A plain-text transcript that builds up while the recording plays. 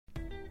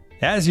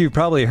As you've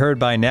probably heard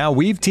by now,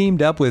 we've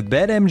teamed up with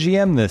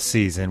BetMGM this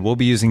season. We'll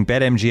be using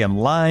BetMGM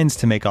lines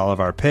to make all of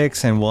our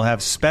picks, and we'll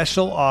have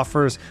special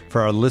offers for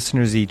our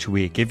listeners each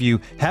week. If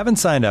you haven't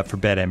signed up for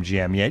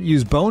BetMGM yet,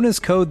 use bonus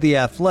code The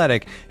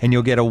Athletic, and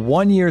you'll get a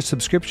 1-year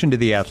subscription to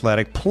The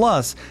Athletic,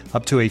 plus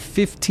up to a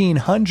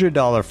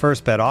 $1,500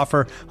 first bet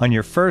offer on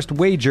your first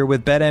wager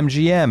with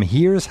BetMGM.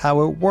 Here's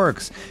how it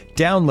works.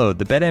 Download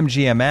the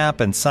BetMGM app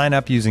and sign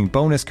up using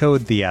bonus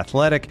code The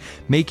Athletic.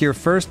 Make your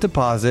first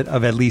deposit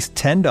of at least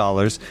 $10.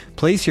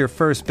 Place your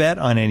first bet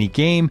on any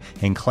game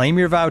and claim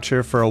your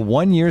voucher for a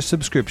 1-year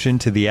subscription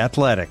to The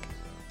Athletic.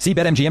 See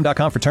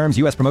BetMGM.com for terms.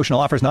 U.S. promotional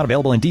offers not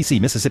available in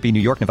D.C., Mississippi, New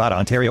York, Nevada,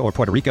 Ontario, or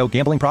Puerto Rico.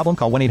 Gambling problem?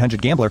 Call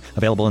 1-800-GAMBLER.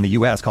 Available in the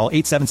U.S. Call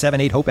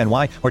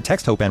 877-8-HOPE-NY or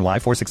text HOPE-NY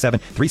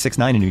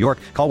 467-369 in New York.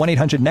 Call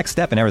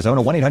 1-800-NEXT-STEP in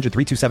Arizona.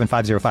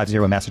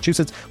 1-800-327-5050 in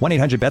Massachusetts.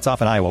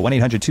 1-800-BETS-OFF in Iowa.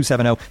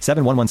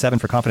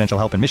 1-800-270-7117 for confidential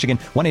help in Michigan.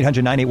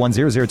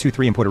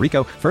 1-800-981-0023 in Puerto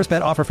Rico. First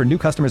bet offer for new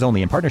customers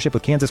only in partnership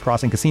with Kansas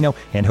Crossing Casino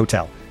and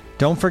Hotel.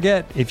 Don't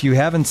forget, if you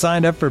haven't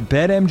signed up for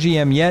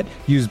BetMGM yet,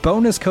 use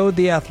bonus code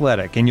The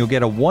Athletic, and you'll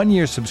get a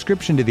 1-year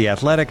subscription to The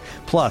Athletic,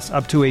 plus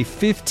up to a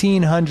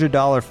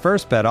 $1,500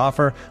 first bet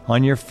offer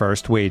on your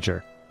first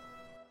wager.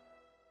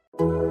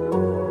 15.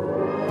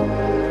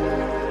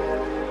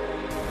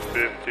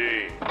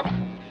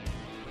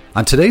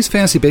 On today's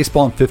Fantasy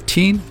Baseball in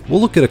 15, we'll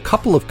look at a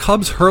couple of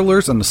Cubs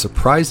hurlers and a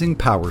surprising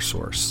power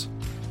source.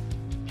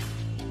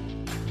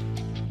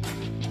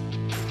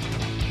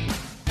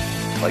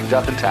 Like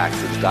death and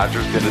taxes,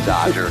 Dodger's gonna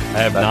Dodger. I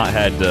have not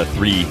had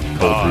 3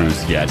 cold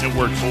brews yet. It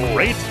works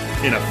great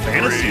in a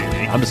fantasy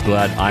league. I'm just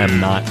glad I am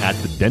not at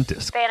the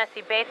dentist.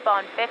 Fantasy Baseball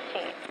in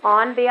 15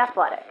 on The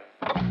Athletic.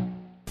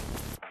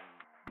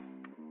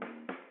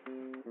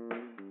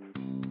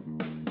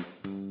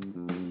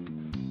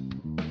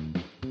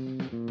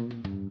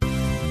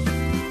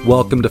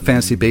 Welcome to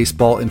Fantasy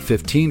Baseball in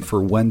 15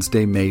 for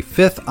Wednesday, May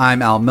 5th.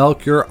 I'm Al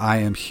Melchior. I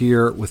am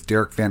here with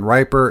Derek Van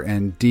Riper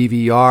and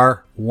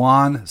DVR.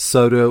 Juan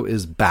Soto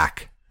is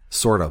back,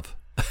 sort of.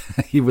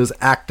 He was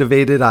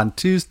activated on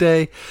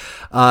Tuesday.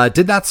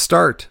 Did not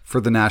start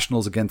for the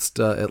Nationals against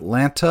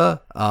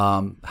Atlanta.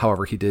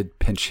 However, he did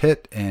pinch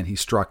hit and he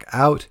struck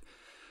out.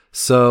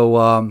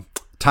 So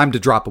time to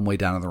drop him way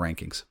down in the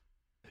rankings.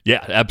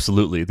 Yeah,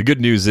 absolutely. The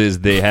good news is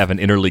they have an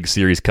interleague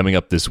series coming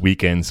up this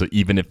weekend, so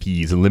even if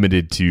he's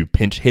limited to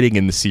pinch hitting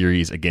in the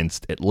series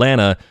against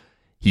Atlanta,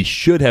 he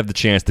should have the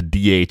chance to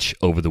DH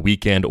over the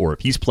weekend, or if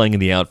he's playing in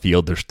the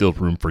outfield, there's still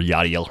room for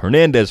Yadiel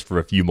Hernandez for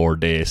a few more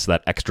days, so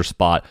that extra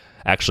spot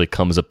actually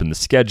comes up in the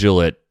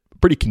schedule at a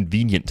pretty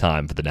convenient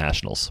time for the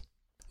Nationals.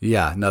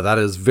 Yeah, no, that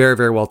is very,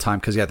 very well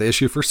timed because, the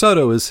issue for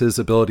Soto is his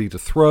ability to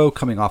throw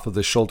coming off of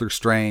the shoulder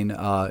strain.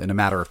 In a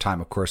matter of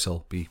time, of course,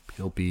 he'll be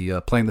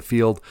playing the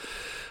field.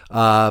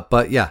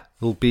 But yeah,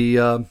 it'll be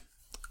a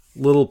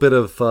little bit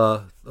of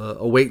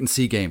a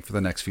wait-and-see game for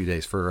the next few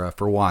days for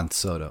Juan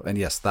Soto. And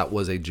yes, that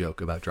was a joke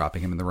about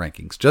dropping him in the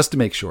rankings, just to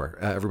make sure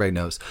everybody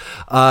knows.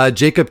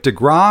 Jacob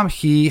deGrom,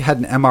 he had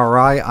an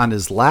MRI on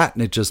his lat,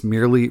 and it just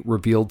merely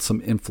revealed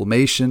some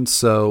inflammation.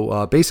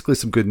 So basically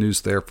some good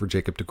news there for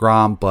Jacob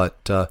deGrom,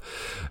 but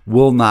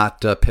will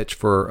not pitch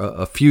for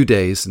a few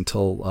days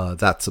until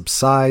that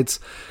subsides.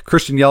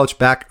 Christian Yelich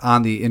back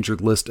on the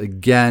injured list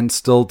again,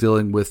 still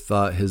dealing with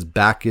his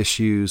back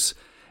issues.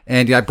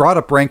 And I brought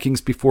up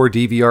rankings before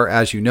DVR,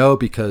 as you know,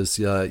 because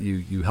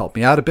you helped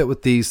me out a bit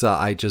with these.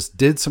 I just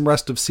did some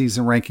rest of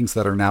season rankings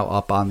that are now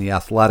up on The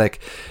Athletic.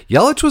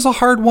 Yelich was a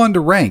hard one to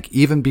rank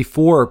even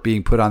before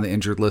being put on the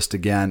injured list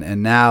again.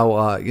 And now,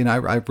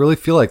 I really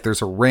feel like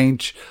there's a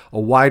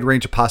wide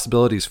range of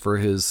possibilities for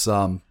his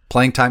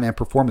playing time and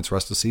performance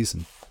rest of the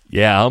season.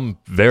 Yeah, I'm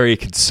very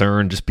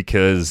concerned just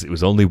because it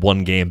was only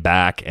one game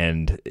back,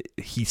 and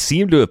he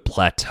seemed to have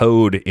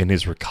plateaued in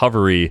his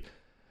recovery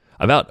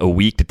about a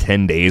week to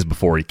 10 days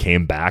before he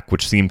came back,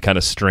 which seemed kind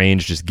of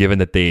strange just given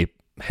that they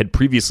had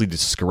previously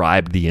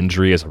described the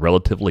injury as a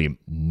relatively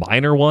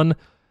minor one.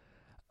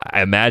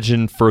 I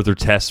imagine further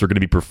tests are going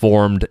to be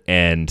performed,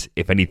 and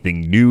if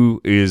anything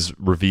new is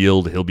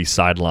revealed, he'll be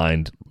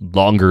sidelined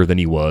longer than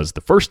he was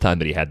the first time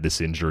that he had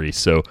this injury.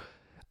 So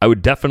I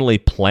would definitely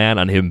plan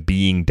on him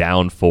being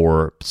down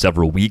for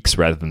several weeks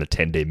rather than the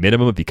 10-day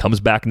minimum. If he comes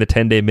back in the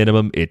 10-day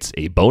minimum, it's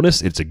a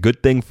bonus. It's a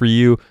good thing for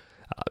you.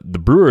 The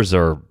Brewers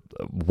are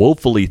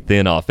woefully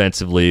thin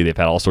offensively. They've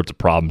had all sorts of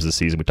problems this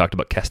season. We talked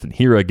about Keston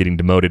Hiura getting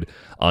demoted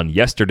on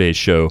yesterday's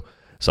show.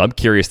 So I'm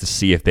curious to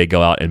see if they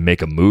go out and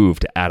make a move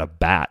to add a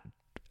bat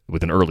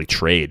with an early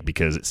trade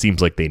because it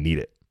seems like they need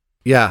it.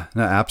 Yeah,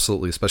 no,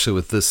 absolutely, especially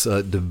with this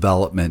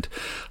development.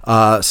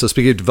 So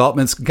speaking of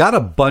developments, got a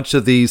bunch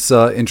of these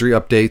injury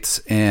updates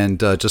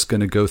and just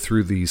going to go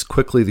through these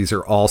quickly. These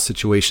are all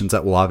situations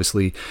that we'll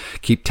obviously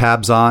keep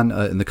tabs on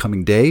in the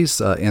coming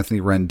days.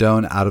 Anthony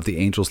Rendon out of the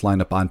Angels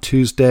lineup on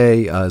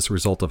Tuesday as a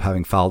result of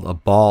having fouled a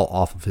ball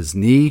off of his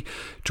knee.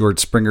 George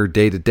Springer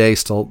day-to-day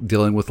still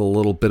dealing with a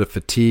little bit of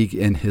fatigue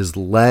in his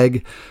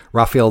leg.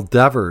 Rafael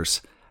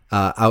Devers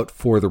out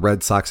for the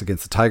Red Sox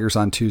against the Tigers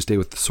on Tuesday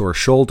with the sore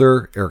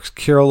shoulder. Eric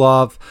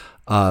Kirilloff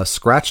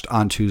scratched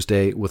on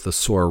Tuesday with a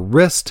sore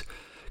wrist.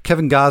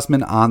 Kevin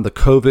Gausman on the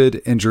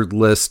COVID injured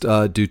list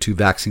due to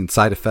vaccine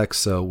side effects,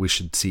 so we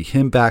should see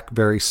him back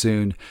very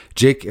soon.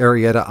 Jake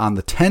Arrieta on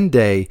the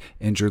 10-day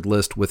injured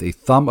list with a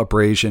thumb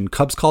abrasion.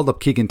 Cubs called up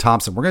Keegan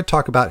Thompson. We're going to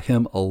talk about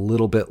him a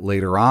little bit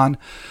later on.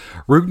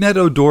 Rougned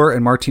Odor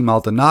and Martin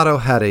Maldonado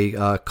had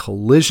a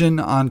collision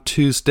on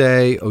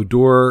Tuesday.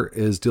 Odor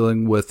is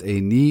dealing with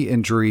a knee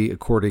injury,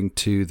 according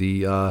to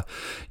the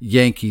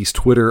Yankees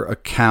Twitter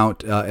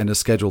account, and is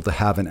scheduled to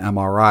have an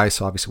MRI,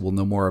 so obviously we'll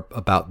know more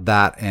about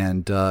that,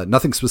 and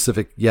nothing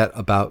specific yet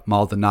about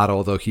Maldonado,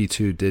 although he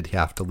too did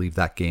have to leave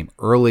that game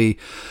early.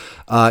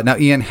 Now,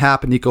 Ian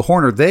Happ and Nico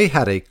Hoerner, they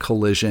had a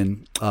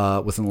collision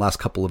within the last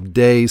couple of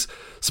days.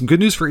 Some good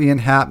news for Ian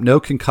Happ, no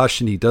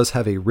concussion. He does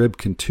have a rib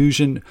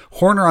contusion.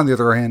 Hoerner, on the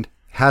other hand,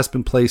 has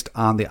been placed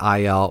on the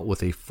IL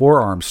with a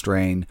forearm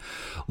strain.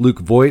 Luke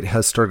Voigt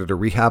has started a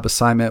rehab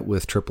assignment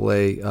with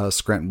AAA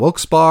Scranton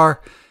Wilkes-Barre,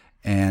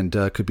 and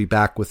could be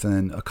back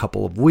within a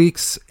couple of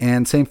weeks.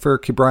 And same for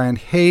Ke'Bryan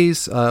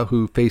Hayes,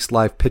 who faced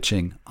live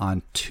pitching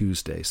on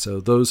Tuesday.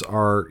 So those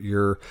are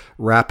your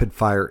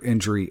rapid-fire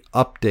injury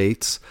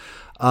updates.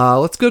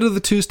 Let's go to the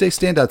Tuesday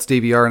standouts,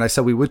 DVR. And I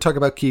said we would talk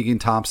about Keegan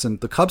Thompson.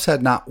 The Cubs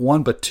had not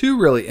one, but two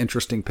really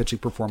interesting pitching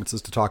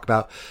performances to talk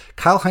about.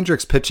 Kyle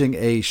Hendricks pitching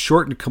a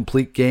short and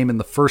complete game in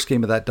the first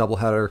game of that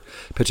doubleheader,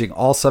 pitching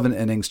all 7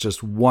 innings,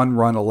 just 1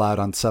 run allowed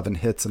on 7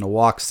 hits and a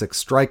walk,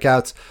 6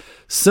 strikeouts.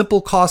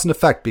 Simple cause and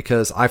effect,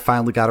 because I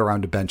finally got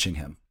around to benching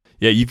him.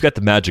 Yeah, you've got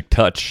the magic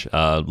touch.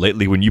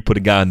 Lately, when you put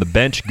a guy on the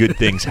bench, good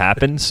things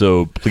happen.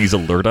 So please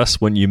alert us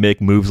when you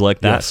make moves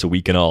like that, so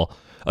we can all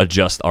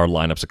adjust our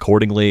lineups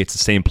accordingly. It's the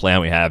same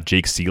plan we have.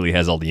 Jake Seeley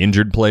has all the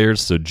injured players,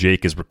 so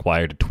Jake is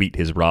required to tweet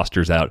his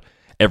rosters out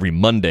every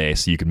Monday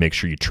so you can make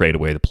sure you trade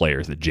away the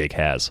players that Jake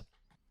has.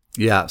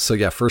 Yeah, so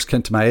first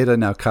Kenta Maeda,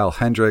 now Kyle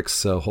Hendricks,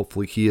 so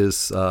hopefully he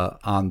is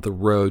on the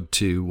road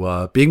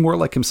to being more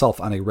like himself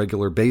on a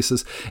regular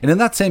basis. And in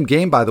that same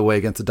game, by the way,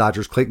 against the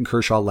Dodgers, Clayton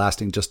Kershaw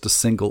lasting just a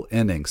single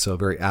inning, so a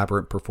very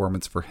aberrant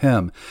performance for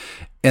him.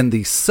 In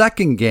the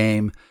second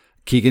game,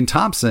 Keegan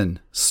Thompson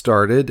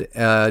started,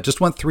 just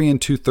went 3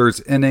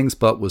 2/3 innings,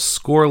 but was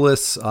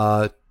scoreless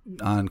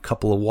on a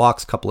couple of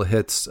walks, couple of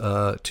hits, 2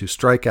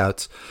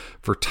 strikeouts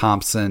for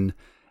Thompson.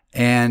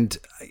 And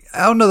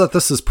I don't know that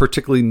this is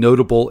particularly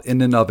notable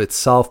in and of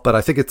itself, but I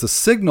think it's a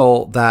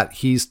signal that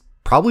he's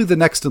probably the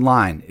next in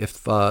line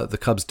if the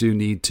Cubs do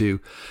need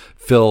to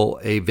fill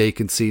a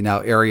vacancy.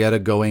 Now,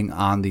 Arrieta going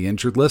on the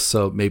injured list,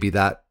 so maybe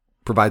that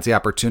provides the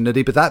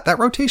opportunity, but that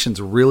rotation's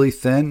really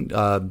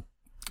thin.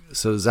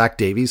 So Zach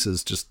Davies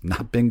has just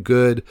not been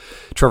good.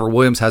 Trevor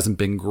Williams hasn't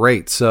been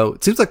great. So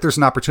it seems like there's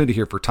an opportunity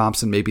here for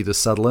Thompson maybe to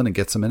settle in and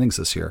get some innings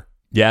this year.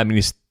 Yeah, I mean,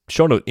 he's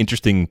shown an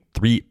interesting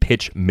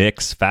 3-pitch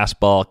mix,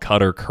 fastball,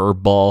 cutter,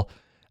 curveball.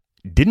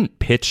 Didn't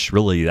pitch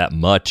really that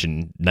much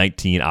in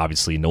 19.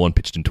 Obviously, no one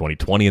pitched in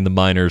 2020 in the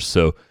minors,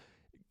 so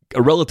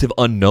a relative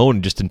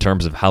unknown just in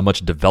terms of how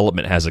much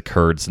development has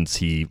occurred since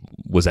he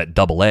was at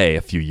AA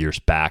a few years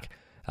back.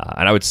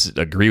 And I would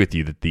agree with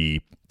you that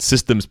the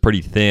system's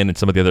pretty thin and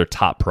some of the other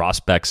top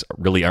prospects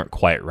really aren't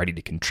quite ready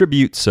to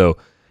contribute. So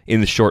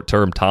in the short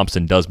term,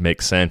 Thompson does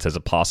make sense as a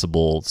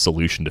possible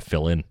solution to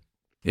fill in.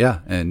 Yeah,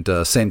 and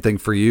same thing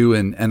for you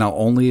and NL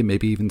only,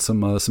 maybe even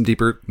some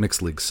deeper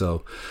mixed leagues.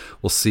 So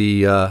we'll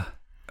see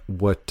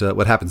what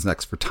happens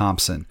next for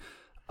Thompson.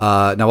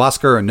 Now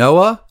Oscar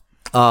Anoa,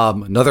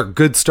 another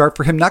good start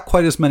for him. Not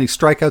quite as many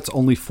strikeouts,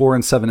 only 4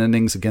 and 7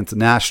 innings against the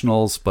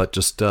Nationals, but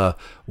just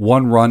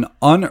 1 run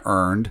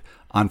unearned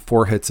on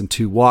 4 hits and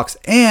 2 walks,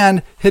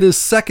 and hit his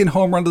second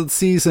home run of the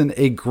season,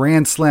 a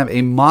grand slam,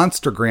 a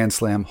monster grand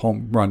slam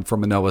home run from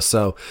Manoah.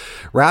 So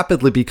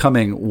rapidly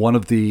becoming one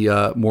of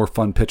the more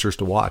fun pitchers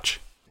to watch.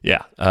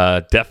 Yeah,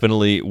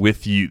 definitely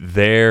with you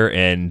there.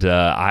 And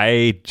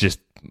I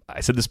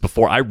said this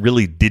before, I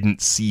really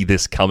didn't see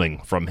this coming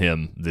from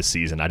him this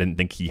season. I didn't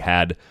think he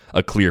had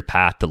a clear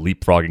path to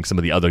leapfrogging some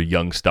of the other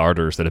young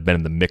starters that have been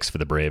in the mix for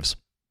the Braves.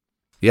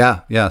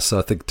 Yeah. So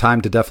I think time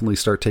to definitely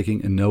start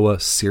taking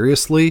Anoa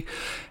seriously.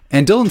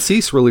 And Dylan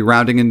Cease really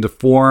rounding into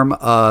form.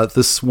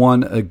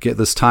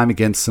 This time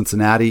against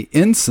Cincinnati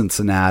in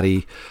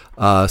Cincinnati.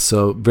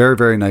 So very,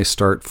 very nice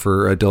start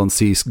for Dylan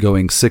Cease,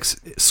 going 6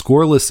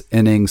 scoreless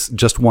innings,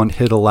 just 1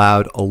 hit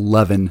allowed,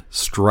 11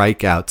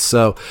 strikeouts.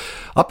 So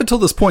up until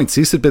this point,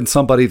 Cease had been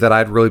somebody that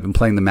I'd really been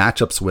playing the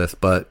matchups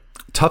with, but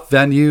tough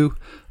venue.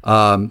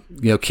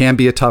 Can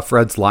be a tough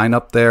Reds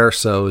lineup there.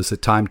 So is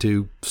it time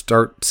to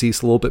start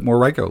Cease a little bit more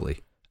regularly?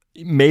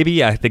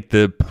 Maybe. I think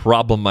the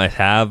problem I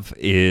have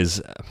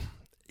is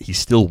he's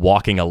still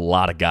walking a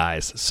lot of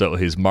guys. So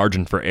his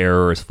margin for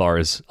error as far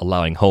as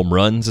allowing home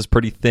runs is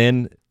pretty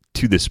thin.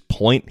 To this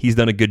point, he's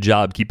done a good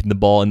job keeping the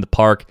ball in the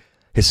park.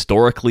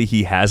 Historically,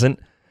 he hasn't.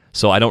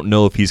 So I don't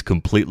know if he's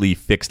completely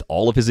fixed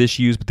all of his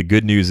issues, but the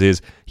good news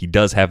is he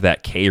does have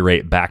that K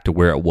rate back to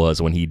where it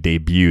was when he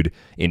debuted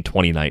in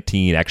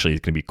 2019. Actually,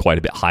 it's going to be quite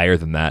a bit higher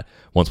than that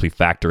once we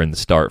factor in the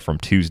start from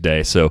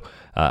Tuesday. So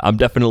I'm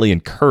definitely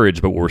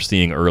encouraged by what we're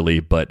seeing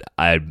early, but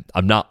I'm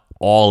not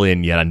all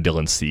in yet on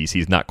Dylan Cease.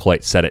 He's not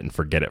quite set it and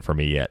forget it for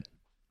me yet.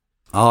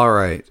 All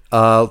right.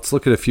 Let's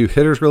look at a few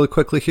hitters really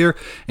quickly here.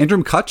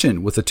 Andrew McCutchen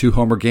with a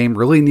 2-homer game.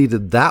 Really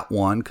needed that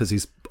one because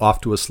he's off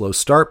to a slow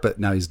start, but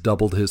now he's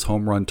doubled his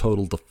home run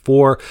total to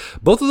 4.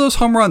 Both of those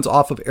home runs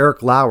off of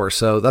Eric Lauer.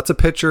 So that's a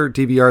pitcher,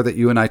 DVR, that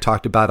you and I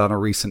talked about on a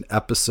recent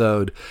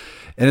episode.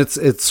 And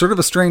it's sort of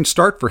a strange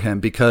start for him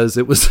because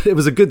it was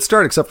a good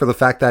start, except for the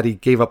fact that he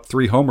gave up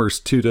 3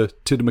 homers, two to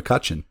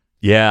McCutchen.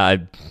 Yeah,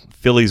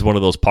 Philly's one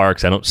of those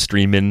parks I don't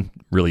stream in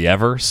really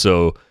ever.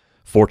 So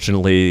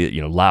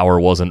fortunately, Lauer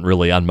wasn't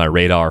really on my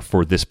radar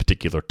for this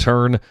particular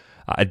turn.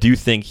 I do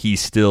think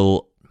he's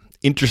still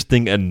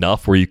interesting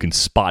enough where you can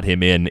spot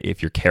him in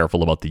if you're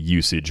careful about the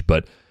usage.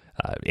 But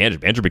Andrew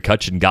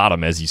McCutchen got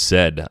him, as you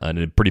said, in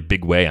a pretty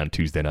big way on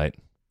Tuesday night.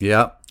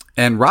 Yeah.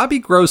 And Robbie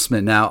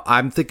Grossman. Now,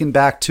 I'm thinking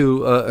back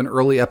to an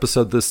early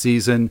episode this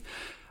season.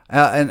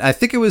 And I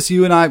think it was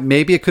you and I.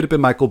 Maybe it could have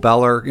been Michael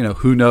Beller.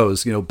 Who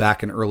knows?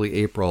 Back in early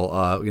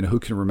April. Who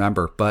can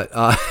remember? But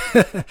I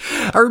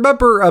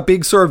remember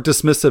being sort of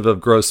dismissive of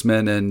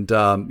Grossman and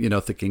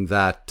thinking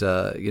that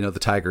the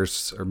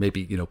Tigers are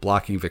maybe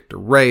blocking Victor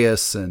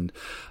Reyes and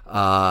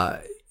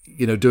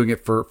doing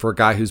it for a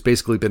guy who's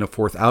basically been a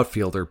 4th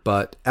outfielder.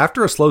 But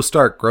after a slow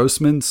start,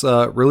 Grossman's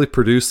really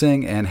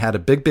producing and had a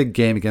big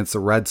game against the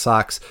Red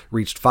Sox.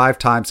 Reached 5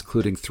 times,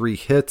 including 3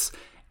 hits.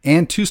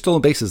 And 2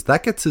 stolen bases.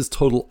 That gets his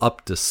total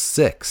up to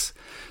 6.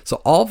 So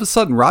all of a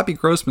sudden, Robbie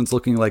Grossman's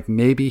looking like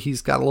maybe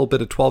he's got a little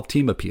bit of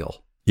 12-team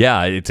appeal.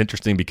 Yeah, it's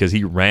interesting because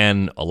he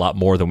ran a lot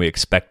more than we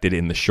expected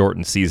in the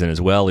shortened season as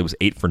well. He was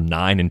 8 for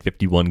 9 in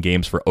 51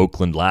 games for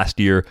Oakland last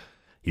year.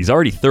 He's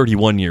already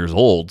 31 years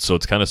old, so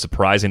it's kind of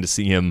surprising to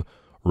see him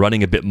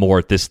running a bit more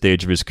at this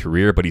stage of his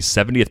career, but he's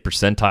 70th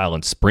percentile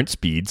in sprint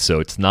speed, so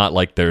it's not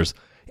like there's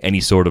any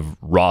sort of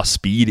raw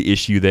speed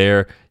issue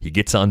there. He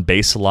gets on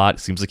base a lot. It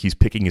seems like he's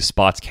picking his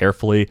spots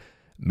carefully.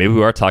 Maybe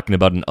we are talking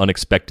about an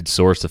unexpected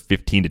source of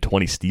 15 to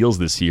 20 steals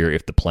this year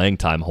if the playing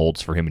time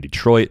holds for him in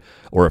Detroit,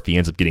 or if he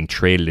ends up getting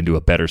traded into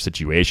a better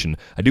situation.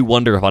 I do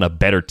wonder if on a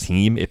better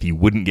team, if he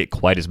wouldn't get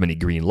quite as many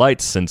green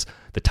lights, since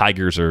the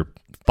Tigers are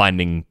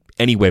finding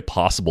any way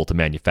possible to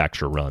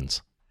manufacture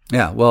runs.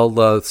 Yeah, well,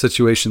 the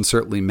situation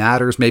certainly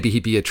matters. Maybe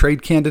he'd be a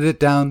trade candidate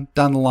down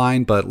the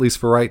line, but at least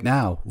for right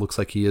now, looks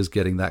like he is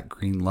getting that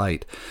green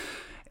light.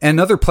 And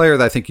another player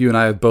that I think you and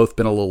I have both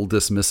been a little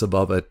dismissive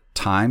of at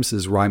times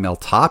is Raimel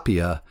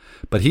Tapia,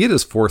 but he had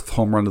his 4th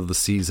home run of the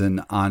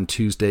season on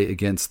Tuesday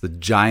against the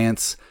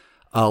Giants.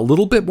 A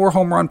little bit more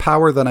home run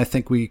power than I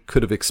think we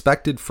could have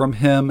expected from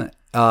him.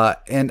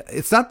 And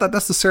it's not that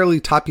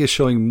necessarily Tapia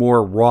showing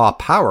more raw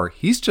power.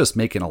 He's just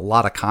making a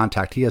lot of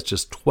contact. He has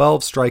just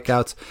 12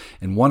 strikeouts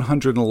and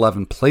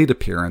 111 plate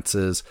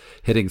appearances,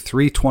 hitting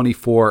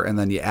 .324, and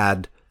then you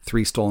add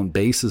 3 stolen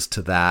bases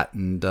to that.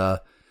 And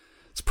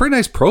it's a pretty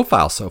nice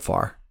profile so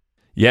far.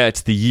 Yeah,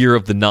 it's the year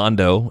of the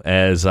Nando,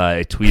 as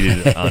I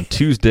tweeted on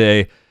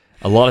Tuesday.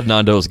 A lot of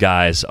Nando's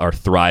guys are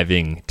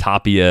thriving.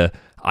 Tapia,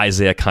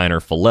 Isaiah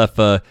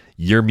Kiner-Falefa,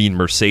 Yermin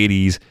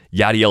Mercedes,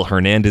 Yadiel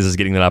Hernandez is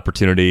getting that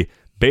opportunity.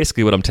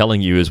 Basically, what I'm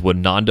telling you is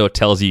when Nando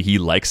tells you he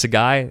likes a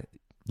guy,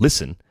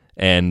 listen.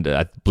 And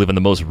I believe in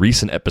the most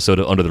recent episode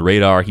of Under the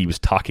Radar, he was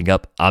talking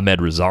up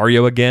Ahmed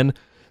Rosario again.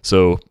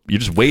 So you're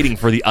just waiting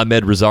for the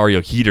Ahmed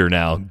Rosario heater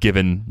now,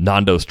 given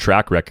Nando's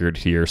track record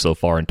here so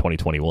far in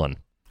 2021.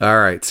 All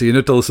right, so you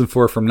know to listen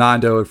for from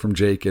Nando and from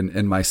Jake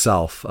and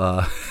myself.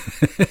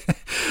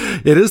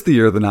 It is the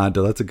year of the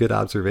Nando. That's a good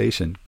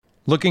observation.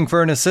 Looking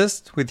for an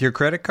assist with your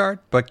credit card,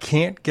 but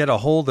can't get a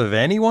hold of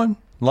anyone?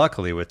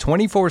 Luckily, with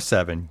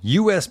 24/7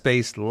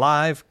 U.S.-based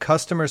live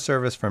customer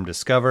service from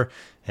Discover,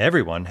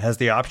 everyone has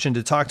the option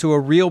to talk to a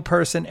real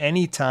person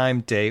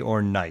anytime, day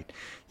or night.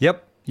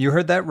 Yep, you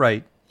heard that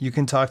right. You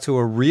can talk to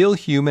a real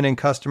human in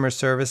customer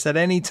service at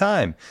any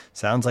time.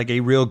 Sounds like a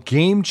real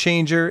game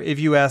changer if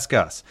you ask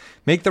us.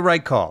 Make the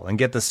right call and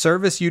get the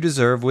service you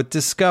deserve with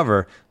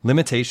Discover.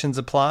 Limitations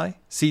apply.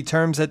 See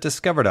terms at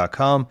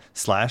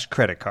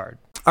discover.com/creditcard.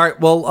 All right,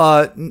 well,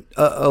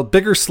 a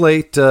bigger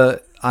slate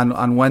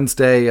on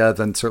Wednesday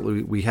than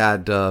certainly we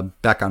had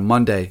back on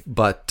Monday,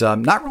 but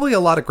not really a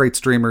lot of great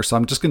streamers, so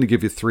I'm just going to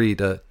give you 3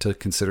 to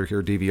consider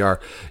here, DVR.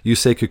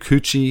 Yusei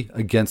Kikuchi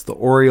against the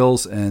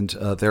Orioles and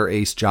their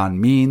ace John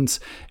Means,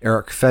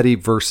 Eric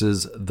Fetty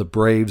versus the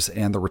Braves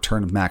and the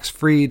return of Max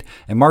Fried,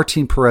 and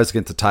Martin Perez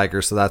against the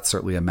Tigers, so that's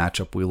certainly a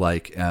matchup we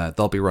like.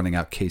 They'll be running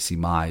out Casey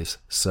Mize.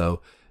 So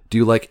do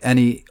you like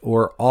any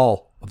or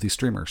all of these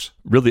streamers?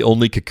 Really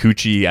only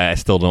Kikuchi. I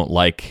still don't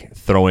like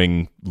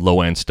throwing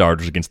low-end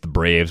starters against the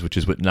Braves, which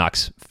is what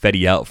knocks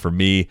Fetty out for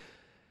me.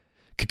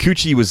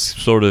 Kikuchi was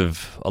sort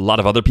of a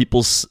lot of other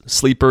people's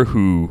sleeper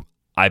who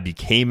I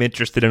became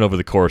interested in over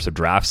the course of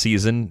draft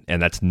season,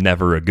 and that's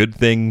never a good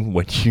thing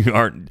when you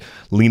aren't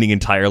leaning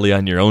entirely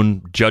on your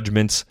own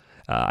judgments.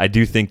 I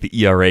do think the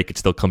ERA could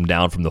still come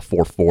down from the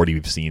 4.40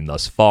 we've seen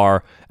thus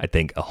far. I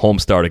think a home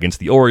start against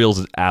the Orioles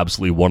is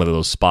absolutely one of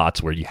those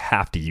spots where you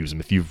have to use him.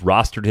 If you've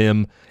rostered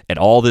him at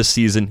all this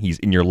season, he's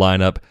in your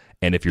lineup.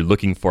 And if you're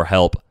looking for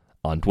help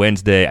on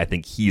Wednesday, I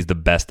think he's the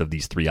best of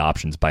these 3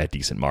 options by a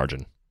decent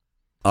margin.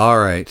 All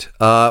right.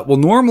 Well,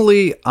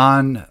 normally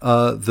on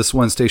this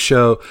Wednesday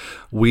show,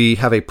 we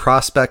have a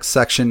prospect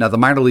section. Now, the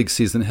minor league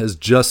season has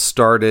just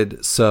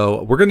started,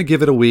 so we're going to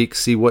give it a week,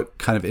 see what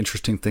kind of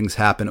interesting things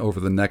happen over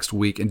the next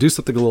week, and do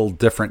something a little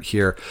different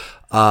here.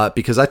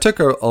 Because I took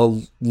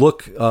a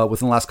look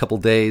within the last couple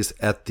of days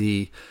at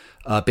the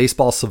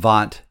Baseball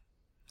Savant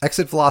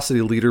exit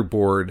velocity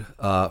leaderboard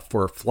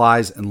for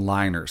flies and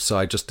liners. So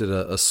I just did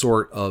a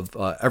sort of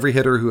every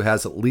hitter who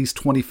has at least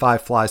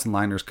 25 flies and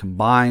liners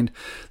combined.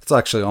 It's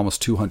actually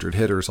almost 200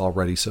 hitters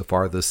already so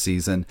far this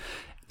season.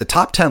 The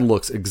top 10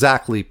 looks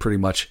exactly pretty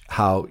much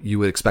how you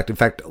would expect. In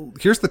fact,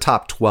 here's the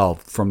top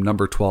 12 from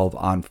number 12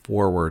 on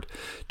forward.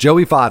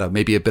 Joey Votto,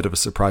 maybe a bit of a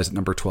surprise at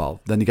number 12.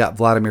 Then you got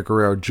Vladimir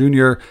Guerrero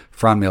Jr.,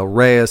 Franmil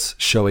Reyes,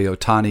 Shohei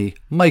Ohtani,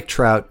 Mike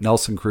Trout,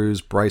 Nelson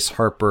Cruz, Bryce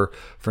Harper,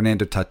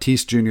 Fernando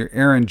Tatis Jr.,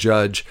 Aaron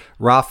Judge,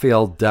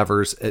 Rafael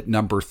Devers at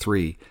number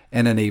 3.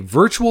 And in a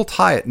virtual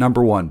tie at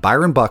number 1,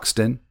 Byron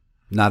Buxton,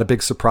 not a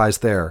big surprise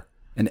there,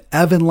 and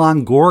Evan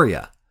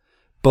Longoria,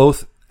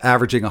 both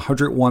averaging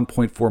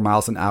 101.4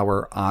 miles an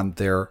hour on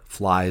their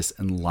flies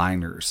and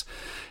liners.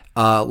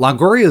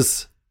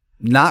 Longoria's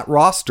not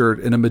rostered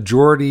in a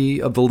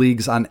majority of the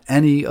leagues on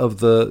any of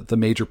the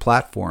major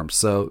platforms.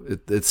 So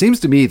it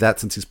seems to me that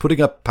since he's putting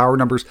up power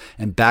numbers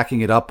and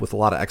backing it up with a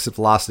lot of exit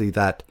velocity,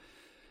 that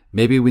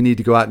maybe we need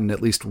to go out and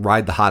at least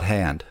ride the hot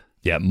hand.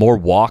 Yeah, more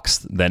walks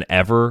than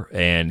ever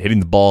and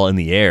hitting the ball in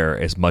the air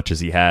as much as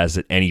he has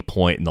at any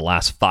point in the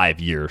last 5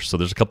 years. So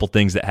there's a couple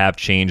things that have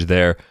changed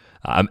there.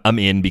 I'm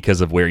in because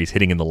of where he's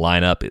hitting in the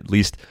lineup, at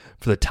least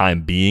for the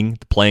time being.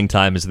 The playing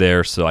time is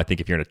there, so I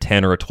think if you're in a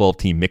 10 or a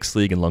 12-team mixed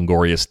league and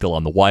Longoria is still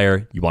on the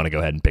wire, you want to go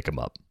ahead and pick him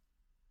up.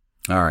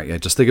 All right, yeah,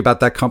 just think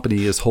about that company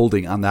he is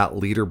holding on that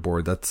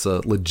leaderboard. That's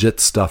legit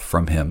stuff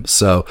from him.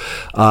 So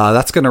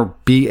that's going to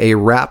be a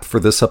wrap for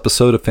this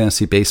episode of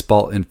Fantasy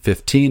Baseball in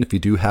 15. If you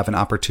do have an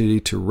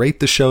opportunity to rate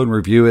the show and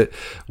review it,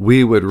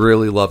 we would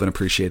really love and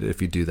appreciate it if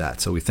you do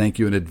that. So we thank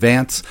you in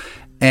advance.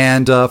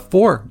 And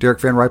for Derek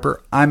Van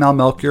Riper, I'm Al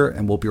Melchior,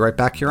 and we'll be right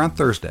back here on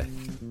Thursday.